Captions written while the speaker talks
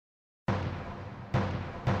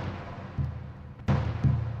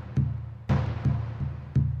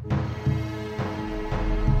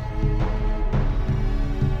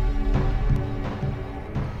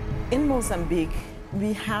In Mozambique,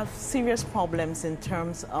 we have serious problems in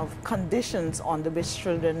terms of conditions under which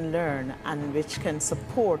children learn and which can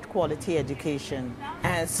support quality education.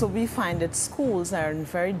 And so we find that schools are in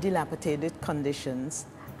very dilapidated conditions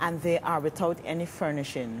and they are without any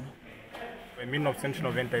furnishing. Em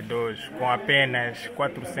 1992, com apenas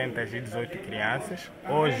 418 crianças,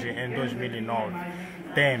 hoje, em 2009,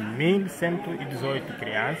 tem 1.118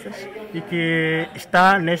 crianças e que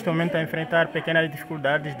está, neste momento, a enfrentar pequenas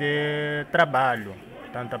dificuldades de trabalho,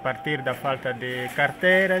 tanto a partir da falta de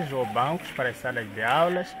carteiras ou bancos para as salas de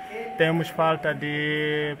aulas. Temos falta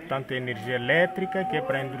de, portanto, energia elétrica, que é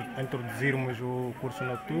para introduzirmos o curso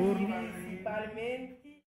noturno.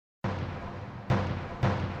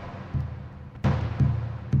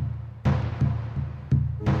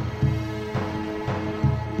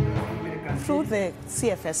 Through the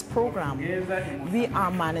CFS program, we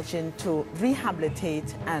are managing to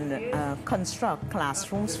rehabilitate and construct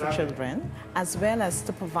classrooms for children, as well as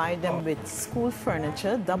to provide them with school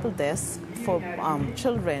furniture, double desks for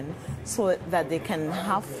children, so that they can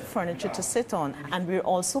have furniture to sit on. And we're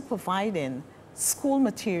also providing school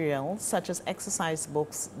materials such as exercise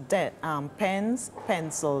books, pens,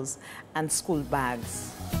 pencils, and school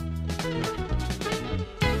bags.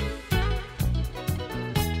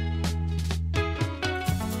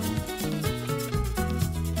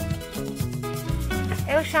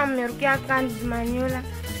 Eu chamo-me de Manhula,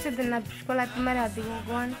 estudo na escola primária de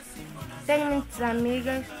Gogone. Tenho muitas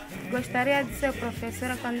amigas, gostaria de ser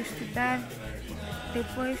professora quando estudar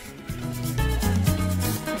depois.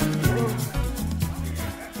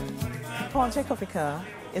 Project Afriku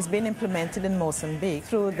is being implemented in Mozambique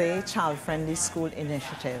through the Child Friendly School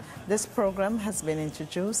Initiative. This program has been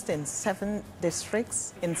introduced in 7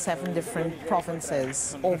 districts in 7 different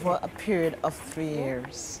provinces over a period of 3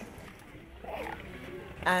 years.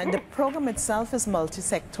 And the program itself is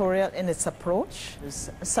multi-sectorial in its approach,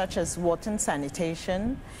 such as water and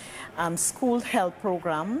sanitation, school health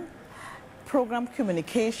program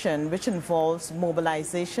communication, which involves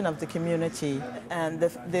mobilization of the community. And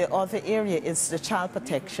the other area is the child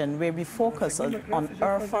protection, where we focus on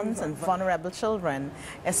orphans and vulnerable children,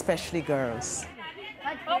 especially girls.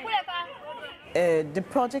 The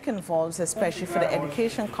project involves, especially for the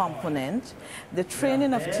education component, the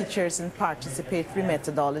training of teachers in participatory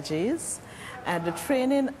methodologies, and the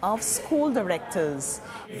training of school directors.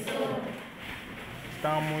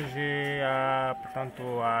 Estamos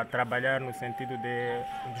portanto, a trabalhar no sentido de,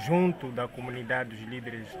 junto da comunidade, dos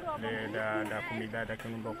líderes da comunidade aqui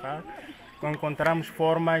no local, encontramos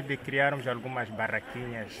formas de criarmos algumas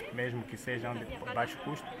barraquinhas, mesmo que sejam de baixo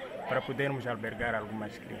custo, para podermos albergar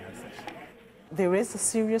algumas crianças. There is a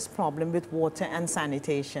serious problem with water and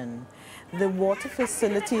sanitation. The water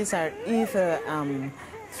facilities are either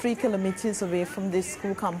 3 kilometers away from the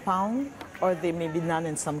school compound, or there may be none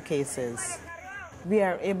in some cases. We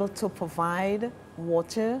are able to provide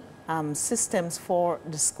water systems for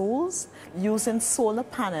the schools using solar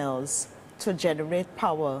panels to generate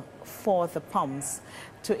power for the pumps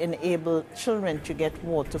to enable children to get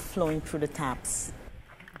water flowing through the taps.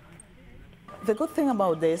 The good thing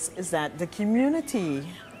about this is that the community,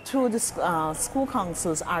 through the school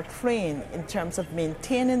councils, are trained in terms of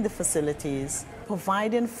maintaining the facilities,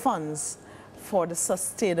 providing funds for the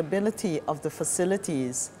sustainability of the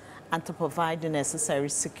facilities, and to provide the necessary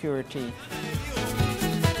security.